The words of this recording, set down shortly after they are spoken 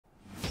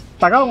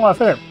大家好，我係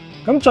Philip。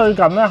咁最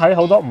近咧喺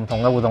好多唔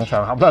同嘅活動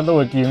場合咧，都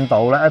會見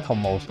到咧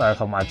ATOMOS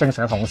同埋正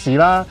成嘅同事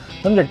啦。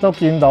咁亦都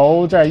見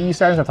到即係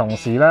eSense 嘅同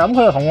事咧。咁佢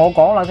就同我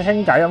講啦，即係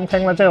傾偈咁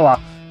傾啦，即係話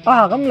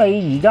啊，咁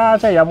你而家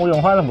即係有冇用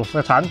開 ATOMOS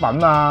嘅產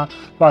品啊？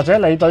或者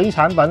你對啲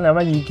產品有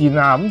咩意見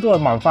啊？咁都會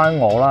問翻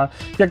我啦。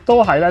亦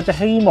都係咧，即係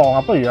希望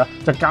啊，不如啊，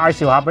就介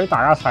紹下俾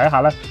大家睇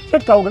下咧，即係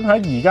究竟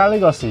喺而家呢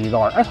個時代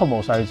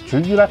ATOMOS 係處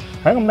於咧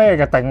係一個咩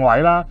嘅定位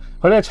啦？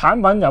佢哋嘅產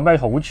品有咩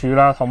好處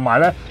啦？同埋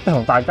咧，即係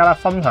同大家咧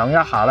分享一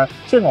下咧，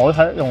即係我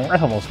睇用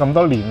ATOMOS 咁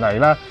多年嚟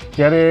啦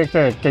嘅一啲即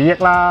係記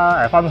憶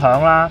啦、分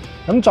享啦，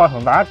咁再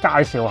同大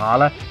家介紹下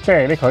咧，即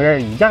係佢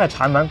嘅而家嘅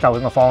產品究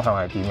竟嘅方向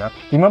係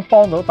點樣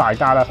幫到大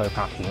家咧去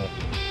拍片嘅。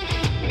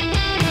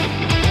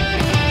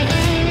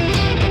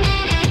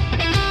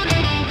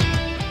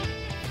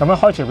咁樣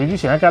開條片之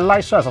前咧，記得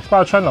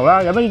like、share、subscribe channel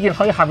啦。有咩意見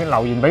可以下面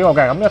留言俾我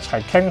嘅，咁一齊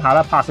傾下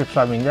啦。拍攝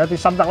上面嘅一啲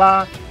心得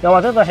啦，又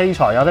或者對器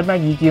材有啲咩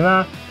意見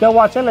啦，又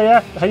或者你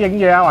咧喺影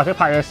嘢啊或者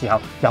拍嘢嘅時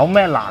候有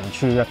咩難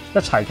處嘅，一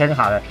齊傾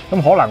下嘅。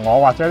咁可能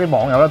我或者啲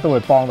網友咧都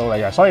會幫到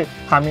你嘅，所以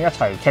下面一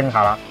齊傾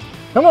下啦。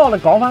咁我哋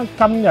講翻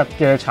今日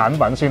嘅產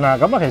品先啦。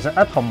咁啊，其實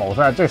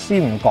ATOMOS 即係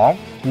先唔講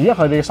而家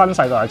佢哋新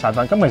世代嘅產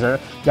品。咁其實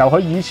由佢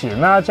以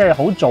前啦，即係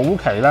好早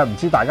期咧，唔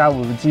知大家會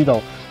唔會知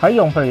道喺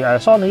用譬如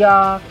Sony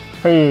啊。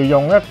譬如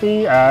用一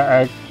啲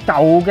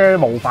舊嘅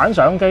無反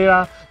相機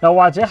啦，又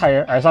或者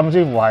係甚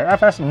至乎係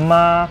FS5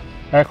 啊，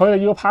佢哋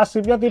要拍攝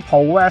一啲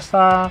ProRes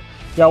啦，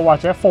又或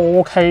者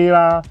 4K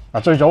啦。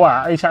嗱，最早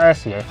啊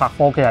A7S 嚟拍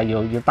 4K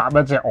係要搭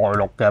一隻外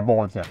錄嘅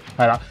mon 嘅，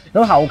係啦。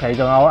咁後期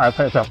仲有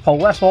譬如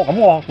ProRes 咁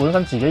我本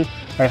身自己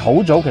係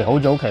好早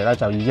期咧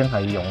就已經係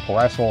用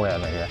ProRes 嘅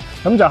人嚟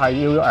嘅，咁就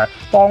係要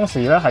當時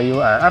咧係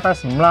要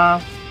FS5 啦，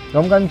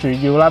咁跟住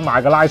要咧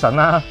買個 license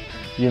啦，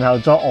然後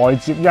再外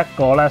接一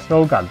個咧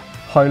Shogun。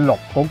去錄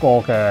嗰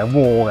個嘅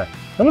窩嘅，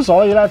咁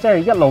所以咧，即係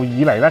一路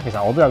以嚟咧，其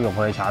實我都有用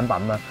佢嘅產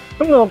品啦。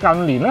咁到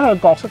近年咧，佢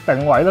角色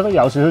定位咧都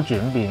有少少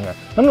轉變嘅。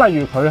咁例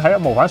如佢喺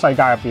無反世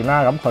界入邊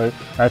啦，咁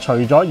佢除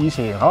咗以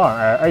前可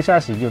能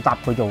A7S 要搭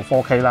佢做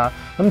 4K 啦，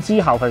咁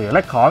之後譬如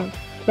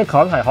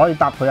Nikon 係可以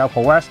搭佢有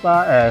ProRes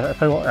啦，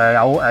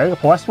有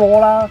ProRes RAW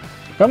啦。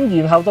咁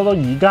然後到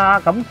而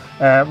家咁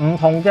唔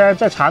同嘅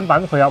即係產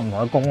品，佢有唔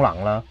同嘅功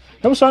能啦。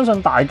咁相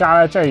信大家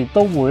咧，即係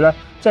都會咧，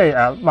即係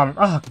問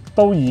啊，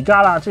到而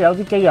家啦，即係有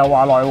啲機又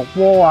話內錄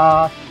窩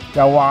啊，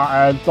又話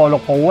內錄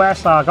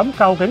ProRes 啊，咁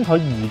究竟佢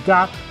而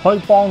家可以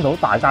幫到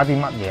大家啲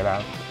乜嘢咧？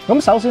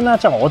咁首先咧，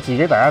即係我自己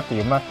第一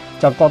點咧，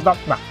就覺得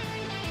嗱，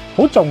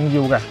好重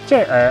要嘅，即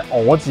係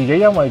我自己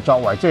因為作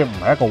為即係唔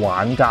係一個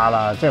玩家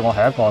啦，即係我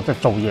係一個即係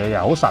做嘢又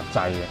好實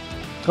際嘅。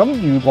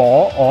咁如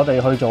果我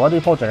哋去做一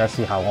啲 project 嘅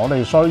時候，我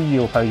哋需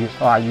要譬如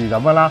例如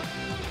咁樣啦，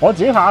我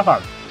自己拍一份，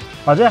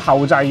或者後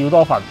製要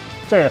多份。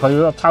即係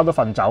佢要抄多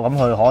份走，咁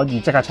佢可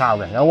以即刻抄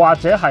嘅。又或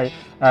者係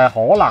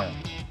可能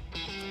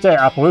即係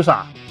阿 producer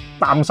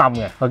擔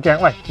心嘅，佢驚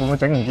喂會唔會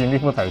整唔見啲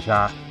footage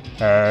啊？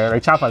你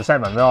抄份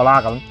statement 俾我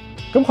啦咁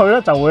佢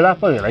咧就會咧，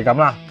不如你咁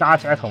啦，加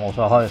隻 ATOMOS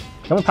落去，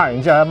咁拍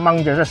完之後咧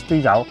掹隻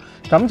SD 走，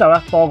咁就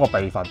咧多個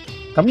備份。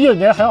咁呢樣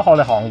嘢喺我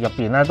哋行業入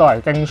邊咧都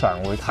係經常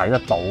會睇得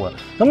到嘅。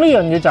咁呢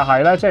樣嘢就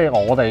係咧，即係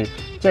我哋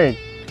即係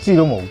知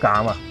道無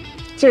價啊，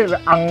即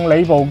係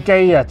你部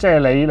機啊，即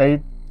係你。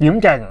點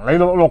勁？你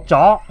錄咗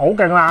好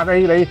勁啦！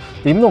你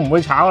點都唔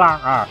會炒啦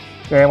啊！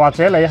或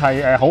者你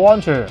係好安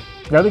全，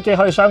有啲機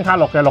可以雙卡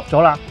錄嘅錄咗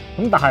啦。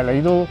咁但係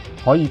你都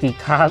可以跌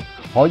卡，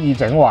可以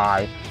整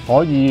壞，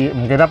可以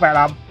唔記得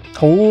backup，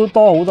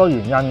好多原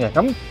因嘅。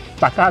咁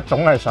大家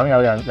總係想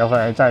有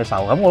份嘢真係受。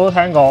咁我都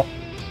聽過，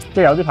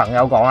即係有啲朋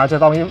友講啦，即係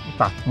當然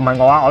嗱唔係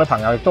我啊，我啲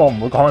朋友亦都我唔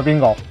會講係邊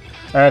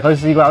個。佢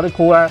試過有啲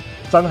crew 咧，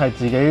真係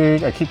自己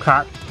keep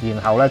卡，然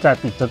後咧真係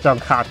跌咗張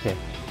卡嘅。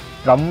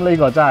咁呢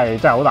個真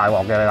係好大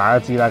鑊嘅，大家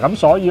知啦。咁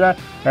所以咧，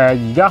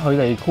而家佢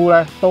哋 crew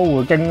咧都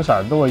會經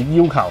常都會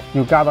要求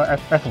要加多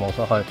ATOMOS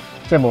落去，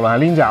即係無論係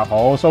Ninja 又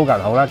好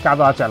Shogun 好咧，加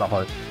多一隻落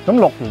去。咁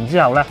錄完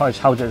之後咧，可以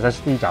抽隻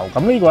SD 走。咁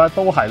呢個咧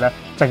都係咧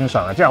正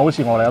常嘅，即係好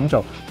似我哋咁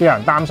做，啲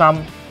人擔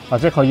心或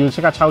者佢要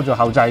即刻抽做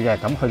後製嘅，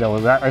咁佢就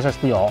會俾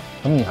SSD 我，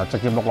咁然後直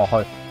接錄落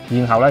去，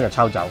然後咧就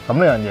抽走。咁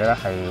呢樣嘢咧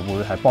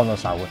係幫到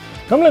手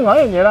嘅。咁另外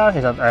一樣嘢啦，其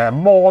實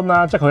mon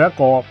啦，即係佢一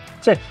個。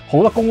即係好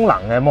多功能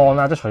嘅 mon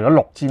啦，即係除咗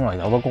錄之外，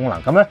有好多功能。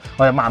咁咧，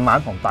我哋慢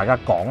慢同大家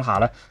講下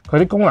咧，佢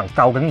啲功能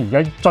究竟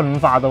而家進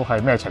化到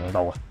係咩程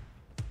度啊？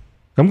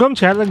咁今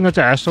次咧拎咗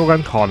隻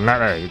Shogun Connect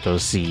嚟做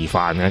示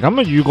範嘅。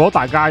咁如果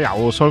大家有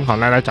Shogun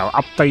Connect 咧，就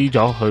update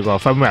咗佢個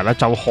firmware 咧，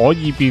就可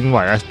以變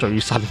為最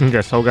新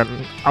嘅 Shogun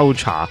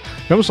Ultra。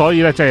咁所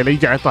以咧，即係呢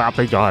隻都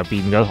update 咗，係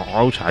變咗同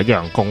Ultra 一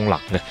樣功能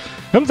嘅。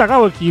咁大家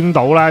會見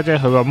到咧，即係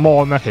佢個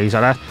mon 咧，其實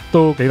咧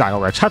都幾大個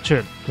嘅，7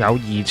吋有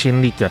2000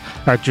 nit 嘅，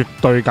係絕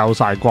對夠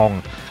晒光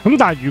嘅。咁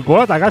但係如果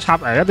咧大家插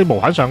一啲無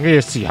反相機嘅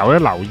時候咧，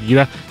留意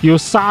咧要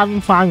刪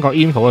翻個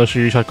info 嘅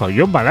輸出佢。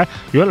如果唔係咧，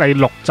如果你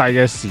錄製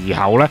嘅時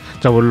候咧，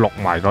就會錄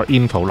埋個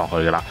info 落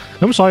去噶啦。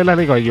咁所以咧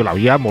呢個要留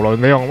意啊，無論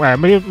你用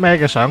咩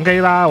嘅相機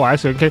啦，或者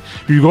相機，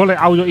如果你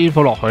勾咗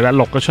info 落去咧，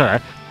錄咗出嚟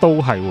咧都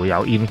係會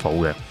有 info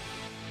嘅。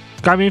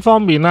界面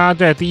方面啦，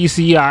即係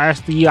DC 啊、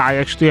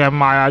SDI、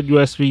HDMI 啊、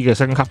USB 嘅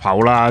升級口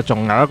啦，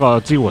仲有一個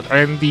支援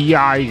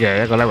NDI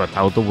嘅一個 level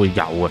口都會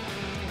有嘅。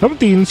咁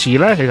電池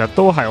咧其實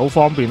都係好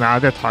方便啦，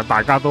即係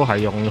大家都係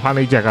用翻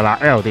呢隻噶啦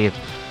L 電。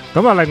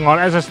咁啊，另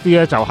外 SSD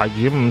咧就係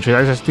2.5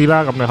寸 SSD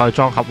啦，咁你可以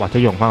裝盒或者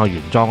用翻個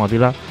原裝嗰啲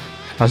啦。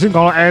頭先講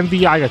到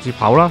NDI 嘅接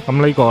口啦，咁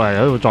呢個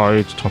喺度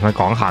再重新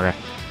講下嘅。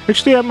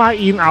HDMI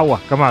in out 啊，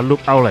咁啊 loop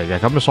out 嚟嘅，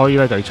咁所以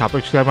咧就要插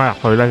HDMI 入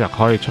去咧就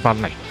可以出翻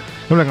嚟。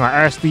咁另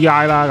外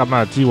SDI 啦，咁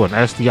啊支援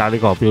SDI 呢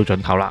個標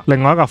準頭啦。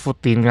另外一個闊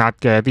電壓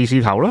嘅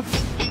DC 頭啦。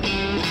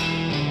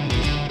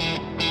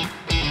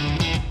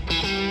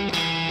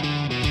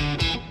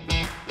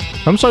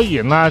咁雖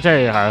然啦，即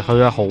係佢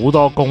有好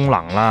多功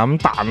能啦，咁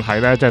但係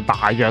咧，即係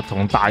大約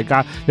同大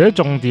家有啲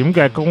重點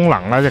嘅功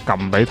能咧，即係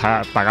撳俾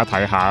大家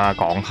睇下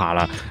講下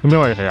啦。咁因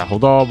為其實好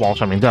多網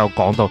上面都有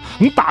講到，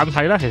咁但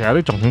係咧，其實有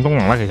啲重點功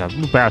能咧，其實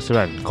都比較少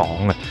人講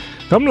嘅。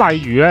咁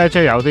例如咧，即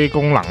係有啲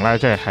功能咧，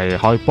即係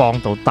可以幫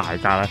到大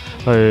家咧，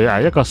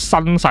去一個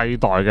新世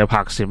代嘅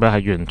拍攝咧，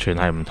係完全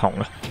係唔同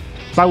嘅。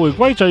但係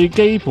回歸最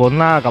基本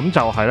啦，咁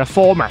就係咧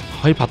format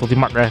可以拍到啲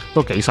乜咧，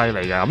都幾犀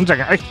利嘅。咁淨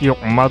係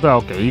H265啊，都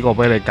有幾個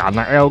俾你揀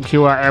啦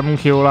 ，LQ 啦、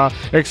MQ 啦、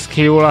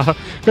XQ 啦，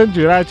跟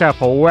住咧即係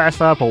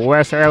ProRes 啦、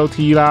ProRes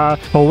LT 啦、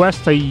ProRes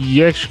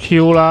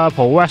 42HQ 啦、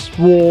ProRes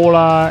RAW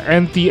啦、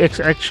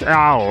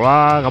NDXHR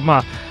啦，咁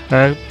啊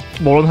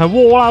無論係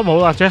RAW 啦，冇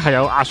或者係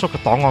有壓縮嘅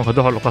檔案，佢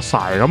都可以錄得晒。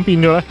咁變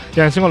咗咧，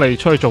有陣時我哋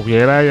出去做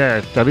嘢咧，因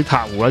為有啲客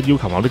戶咧要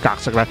求某啲格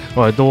式咧，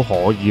我哋都可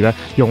以咧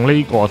用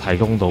呢個提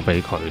供到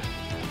俾佢。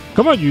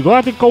咁啊，如果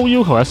一啲高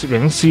要求嘅攝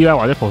影師啦，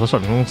或者 production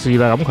公司咧，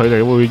咁佢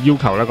哋會要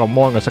求呢個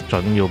mon 嘅色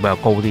準要比較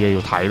高啲嘅要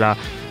睇啦。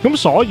咁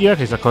所以咧，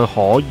其實佢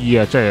可以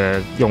即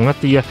係用一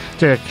啲咧，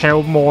即係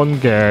Calmon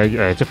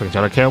嘅即係平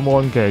常嘅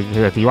Calmon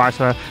嘅 device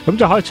咧，咁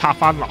就可以插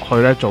翻落去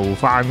咧，做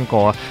翻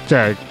個即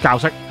係校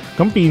色，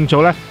咁變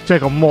咗咧，即係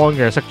個 mon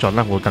嘅色準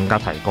咧會更加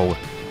提高嘅。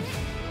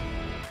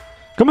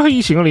咁喺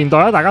以前嘅年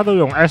代咧，大家都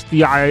用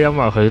SDI 因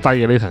為佢低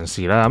嘅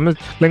latency 啦。咁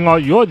另外，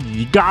如果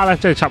而家咧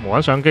即係插無撚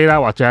相機啦，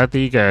或者一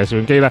啲嘅攝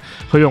影機咧，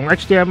佢用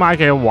HDMI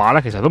嘅話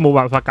咧，其實都冇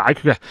辦法解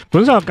決嘅。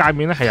本身個界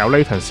面咧係有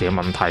latency 嘅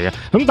問題嘅。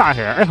咁但係其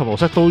實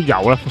ATOMOS都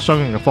有咧相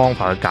應嘅方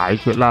法去解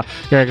決啦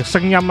嘅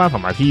聲音啦同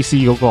埋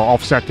TC 嗰個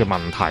offset 嘅問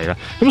題啦。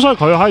咁所以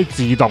佢可以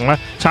自動咧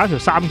插一條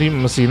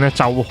3.5線咧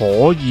就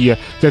可以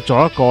即係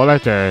做一個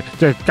咧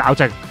即係校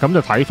正，咁就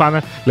睇翻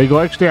咧你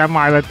個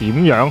HDMI 咧點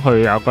樣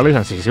去有個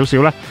latency 少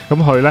少咧，咁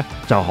佢咧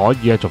就可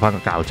以做翻個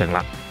校正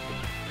啦。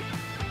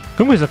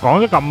咁其實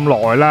講咗咁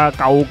耐啦，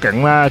究竟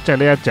咧即係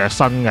呢一隻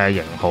新嘅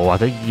型號或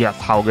者日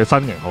後嘅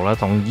新型號咧，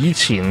同以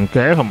前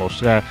嘅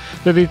ATOMOS 嘅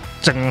一啲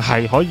淨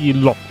係可以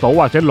錄到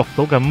或者錄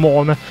到嘅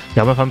mon 咧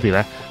有咩分別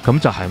咧？咁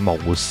就係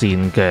無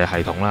線嘅系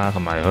統啦，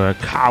同埋佢嘅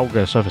cloud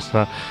嘅 service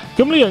啦。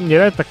咁呢樣嘢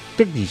咧的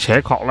而且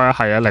確咧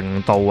係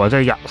令到即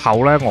係日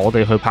後咧我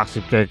哋去拍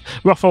攝嘅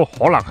workflow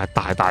可能係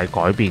大大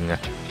改變嘅。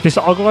其實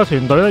外國嘅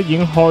團隊咧已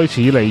經開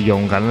始利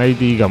用緊呢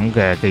啲咁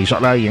嘅技術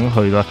咧，已經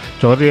去到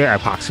做一啲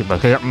拍攝啦。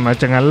其實唔係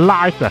淨係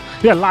live 嘅，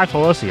因為 live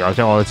好多時候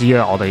即係我哋知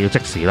啦，我哋要即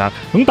時啦。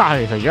咁但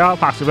係其實而家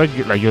拍攝咧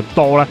越嚟越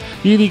多咧，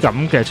呢啲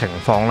咁嘅情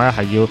況咧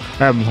係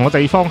要唔同嘅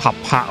地方合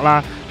拍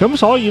啦。咁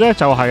所以咧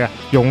就係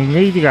用呢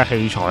啲嘅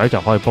器材咧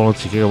就可以幫到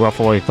自己嘅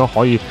workflow，亦都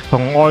可以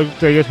同外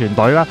地嘅團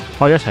隊啦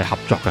可以一齊合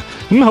作嘅。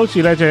咁好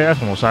似咧即係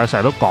ATOMOS成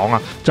日都講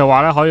啊，就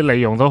話咧可以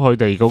利用到佢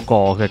哋嗰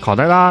個嘅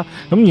connect 啦。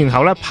咁然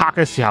後咧拍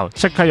嘅時候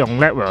即刻用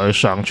network 去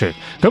上傳。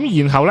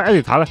咁然後咧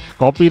editor 咧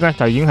嗰邊咧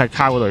就已經喺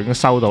cloud 嗰度已經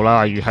收到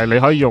啦。例如係你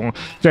可以用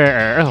即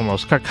係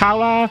ATOMOS 嘅 cloud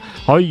啦，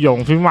可以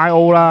用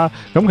FilmIO 啦。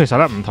咁其實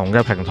咧唔同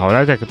嘅平台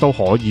咧即係都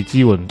可以支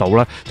援到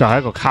咧，就係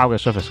一個 cloud 嘅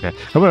service 嘅。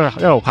咁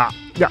一路拍。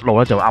一路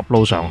咧就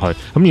upload 上去，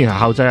咁然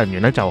後後製人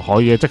員咧就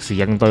可以即時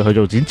應對去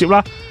做剪接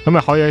啦，咁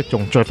啊可以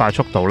用最快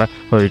速度咧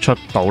去出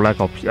到咧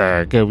個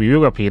嘅 review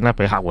嘅片咧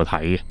俾客戶睇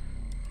嘅。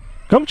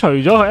咁除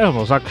咗佢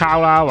ATOMOS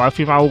cloud 啦或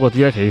者 FilmIO 嗰啲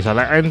咧，其實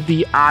咧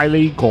NDI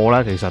呢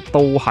個咧其實都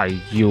係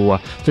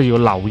要即係要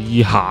留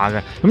意下嘅。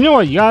咁因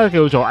為而家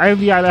叫做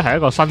NDI 咧係一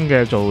個新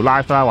嘅做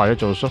live 啦或者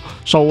做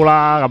show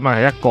啦，咁係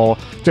一個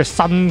即係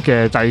新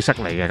嘅制式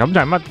嚟嘅。咁就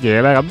係乜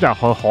嘢咧？咁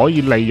就可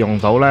以利用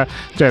到咧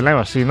即係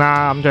LAN 線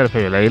啦。咁即係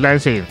譬如你 LAN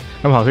線，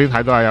咁頭先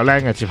睇到係有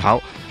LAN 嘅接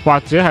口，或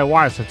者係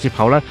wireless 接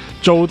口咧，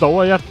做到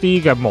一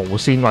啲嘅無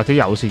線或者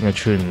有線嘅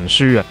傳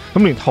輸啊。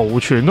咁連圖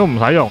傳都唔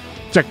使用。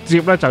直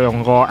接咧就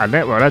用個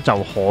network 咧就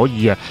可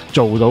以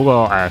做到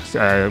個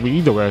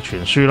呢度嘅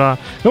傳輸啦。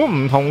咁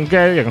唔同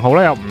嘅型號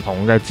咧有唔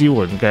同嘅支援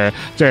嘅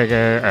即係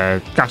嘅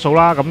格數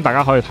啦。咁大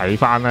家可以睇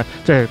翻咧，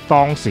即係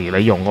當時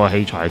你用個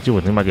器材係支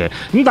援啲乜嘢。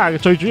咁但係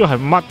最主要係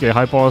乜嘢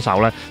可以幫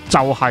手咧？就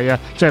係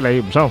即係你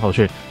唔使用圖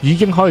傳，已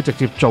經可以直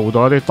接做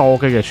到一啲多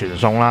機嘅傳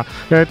送啦，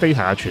一啲 data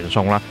嘅傳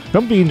送啦。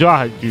咁變咗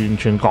係完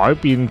全改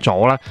變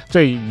咗咧，即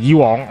係以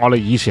往我哋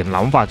以前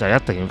諗法就係一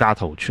定要加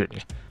圖傳嘅。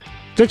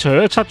即係除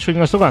咗7寸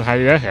嘅 Shogun 系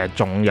列咧，其實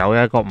仲有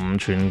一個5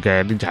寸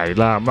嘅呢隻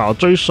啦。咁我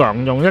最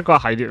常用一個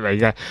系列嚟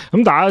嘅。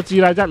咁大家都知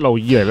咧，一路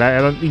以嚟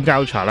咧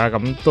Ultra 咧，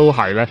咁都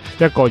係咧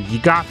一個而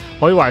家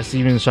可以話係市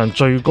面上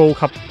最高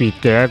級別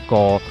嘅一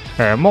個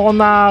mon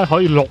啦，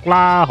可以錄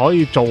啦，可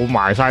以做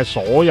埋晒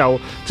所有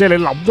即係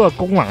你諗到嘅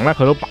功能咧，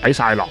佢都擺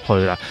晒落去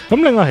啦。咁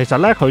另外其實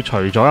咧，佢除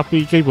咗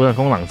一啲基本嘅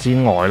功能之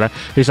外咧，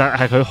其實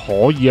係佢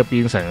可以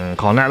變成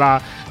Connect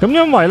啦。咁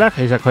因為咧，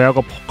其實佢有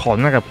個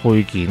Connect 嘅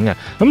配件嘅，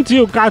咁只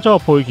要加咗個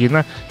配件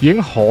咧，已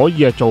經可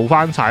以做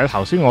翻晒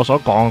頭先我所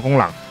講嘅功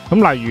能。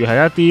咁例如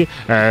係一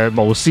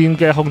啲無線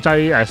嘅控制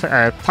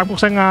貪曲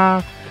聲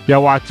啊，又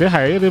或者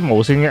係一啲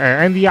無線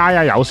嘅NDI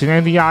啊、有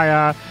線 NDI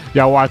啊，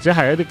又或者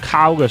係一啲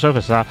Cloud 嘅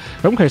service 啊。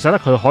咁其實咧，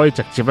佢可以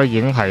直接咧已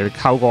經係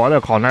透過呢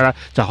個 Connect 咧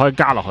就可以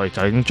加落去，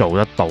就已經做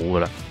得到噶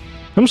啦。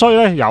咁所以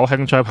咧，有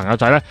興趣嘅朋友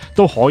仔咧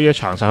都可以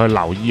詳細去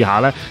留意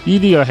下咧呢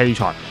啲嘅器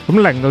材，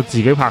咁令到自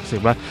己拍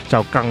攝咧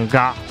就更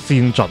加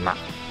先進啦。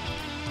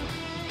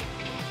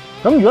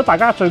咁如果大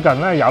家最近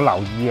咧有留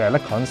意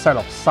Nikon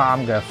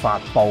Z63嘅發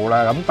布咧，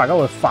咁大家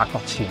會發覺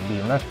前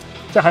面咧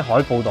即係喺海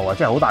報度啊，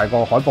即係好大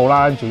個海報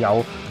啦，跟住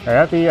有一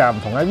啲唔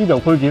同嘅 video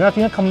配件啦，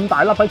點解咁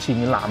大粒喺前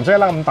面藍色一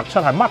粒咁突出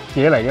係乜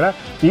嘢嚟嘅咧？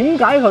點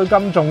解佢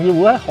咁重要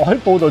會喺海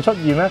報度出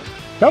現咧？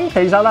咁其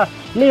實咧呢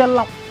一粒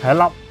係一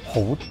粒好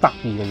得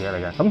意嘅嘢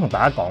嚟嘅，咁同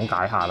大家講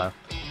解下啦。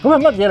咁係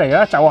乜嘢嚟嘅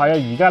咧？就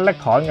係而家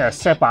Nikon 嘅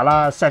Z8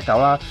 啦、Z9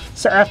 啦、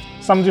ZF，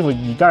 甚至乎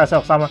而家嘅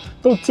Z63啦，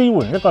都支援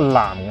一個藍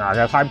牙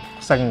嘅 Type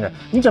聲嘅。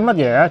咁就乜嘢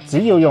咧？只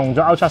要用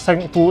咗 UltraSync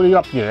呢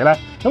粒嘢咧，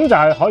咁就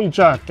係可以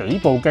將幾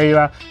部機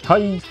咧可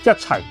以一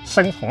齊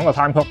升同一個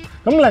time code，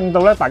咁令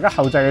到咧大家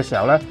後製嘅時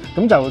候咧，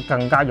咁就會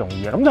更加容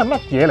易嘅。咁就係乜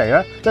嘢嚟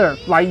咧？即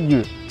係例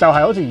如就係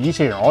好似以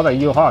前我哋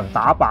要可能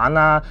打板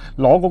啦，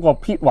攞嗰個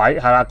pit 位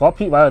係啦，嗰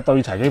pit 位去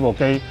對齊幾部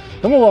機。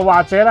咁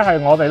或者咧係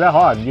我哋咧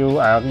可能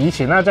要以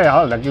前咧即係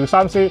可能叫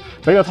3C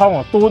俾個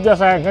湯嘟一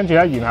聲，跟住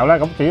咧然後咧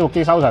咁幾個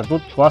機收齊嘟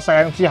嗰一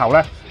聲之後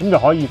咧，咁就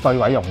可以對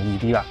位容易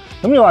啲啦。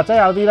咁又或者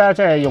有啲咧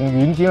即係用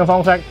軟件嘅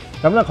方式，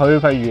咁咧佢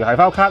譬如係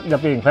File Cut 入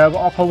邊佢有個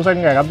Auto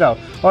聲嘅，咁就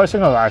可以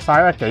升到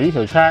晒咧幾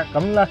條 track，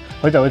 咁咧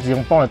佢就會自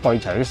動幫你對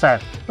齊啲聲。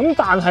咁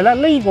但係咧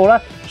呢個咧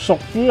屬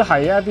於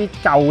係一啲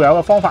舊有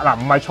嘅方法啦，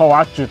唔係錯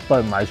話，絕對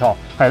唔係錯，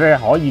係你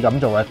可以咁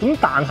做嘅。咁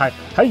但係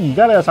喺而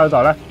家呢個世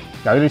代咧，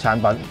有呢啲產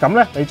品，咁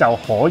咧你就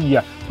可以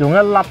用一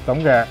粒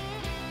咁嘅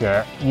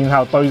嘢，然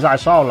後對晒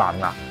所有藍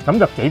牙，咁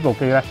就幾部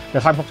機咧嘅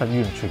time code就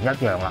完全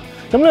一樣啦。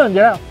咁呢樣嘢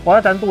咧，我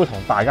一陣都會同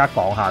大家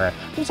講下嘅。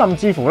咁甚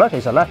至乎咧，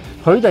其實咧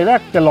佢哋咧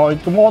嘅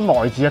mon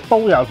內置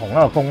都有同一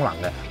個功能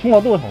嘅。咁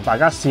我都會同大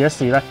家試一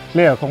試咧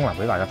呢個功能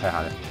俾大家睇下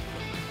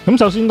嘅。咁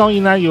首先當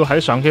然咧要喺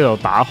相機度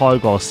打開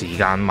個時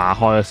間碼，開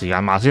個時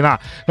間碼先啦。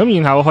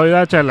咁然後去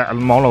咧即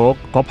係網絡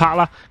嗰 part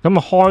啦，咁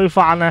啊開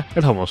翻咧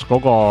ATOMOS 嗰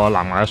個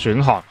藍牙嘅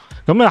選項。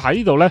咁喺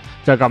呢度咧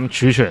就撳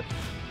儲存。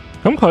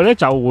咁佢咧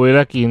就會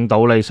咧見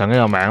到你相機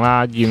個名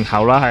啦，然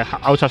後咧喺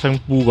UltraSync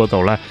嗰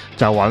度咧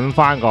就揾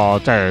翻個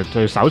即係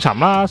去搜尋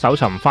啦，搜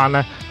尋翻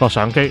咧個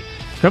相機。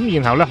咁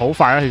然後咧好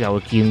快咧就會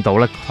見到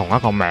咧同一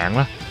個名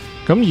啦。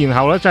咁然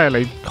後咧即係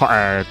你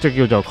即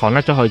係叫做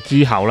connect 咗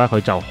去之後咧，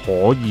佢就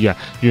可以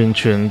完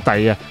全地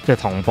即係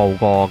同步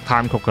個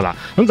time code 噶啦。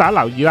咁大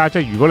家留意啦，即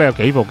係如果你有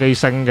幾部機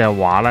升嘅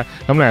話咧，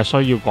咁你係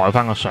需要改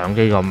翻個相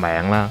機個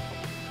名啦。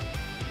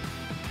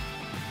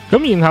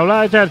咁然後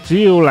咧，即係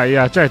只要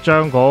你即係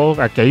將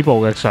嗰幾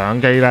部嘅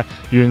相機咧，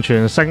完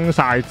全升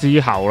晒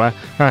之後咧，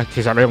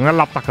其實你用一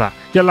粒得噶啦，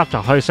一粒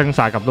就可以升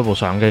晒咁多部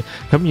相機。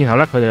咁然後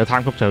咧，佢哋嘅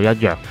time code就一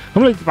樣。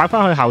咁你擺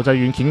翻去後製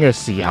軟件嘅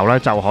時候咧，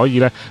就可以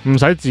咧唔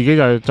使自己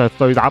就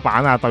對打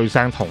板啊、對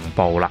聲同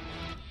步啦。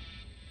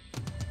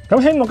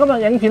咁希望今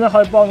日影片咧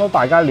可以幫到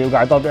大家了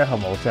解多啲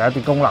ATOMOS嘅一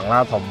啲功能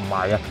啦，同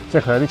埋即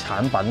係佢有啲產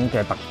品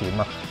嘅特點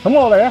啊。咁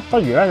我哋咧不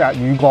如咧，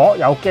如果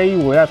有機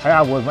會咧睇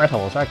下會唔會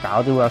ATOMOS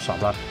搞啲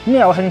workshop 啦。咁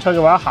有興趣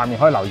嘅話，下面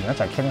可以留言一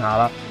齊傾下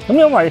啦。咁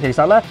因為其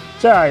實咧，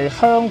即係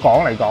香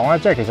港嚟講咧，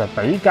即係其實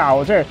比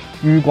較即係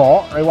如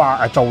果你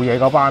話做嘢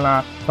嗰班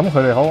啦，咁佢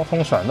哋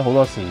通常都好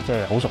多時即係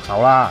好熟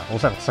手啦，好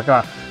識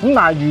啦。咁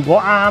但係如果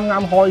啱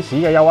啱開始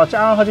嘅，又或者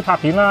啱啱開始拍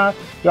片啦，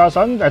又話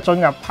想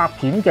進入拍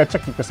片嘅職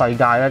業嘅世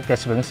界咧嘅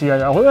攝影師咧，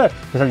有好多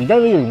其實而家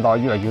呢個年代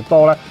越嚟越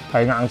多咧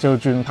係硬照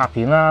轉拍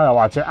片啦，又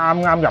或者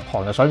啱啱入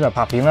行就想入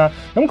拍片啦。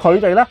咁佢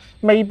哋咧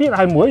未必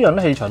係每一樣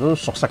啲器材都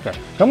熟悉嘅。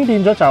咁變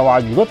咗就係話，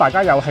如果大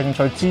家有興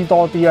趣知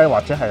多啲咧，或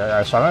者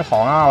係上一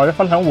堂啦，或者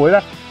分享會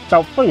咧，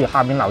就不如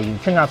下面留言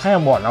傾下，睇下有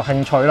冇人有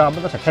興趣啦，咁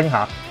一齊傾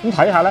下，咁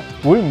睇下咧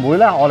會唔會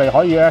咧我哋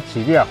可以咧遲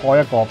啲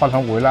開一個分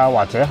享會啦，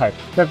或者係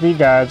一啲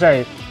嘅即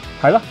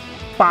係咯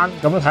班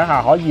咁樣睇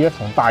下，可以咧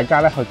同大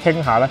家咧去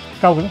傾下咧，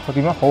究竟佢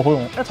點樣好好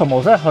用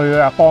ATOMOS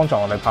去幫助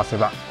我哋拍攝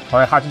啦。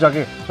我哋下次再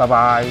見，拜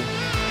拜。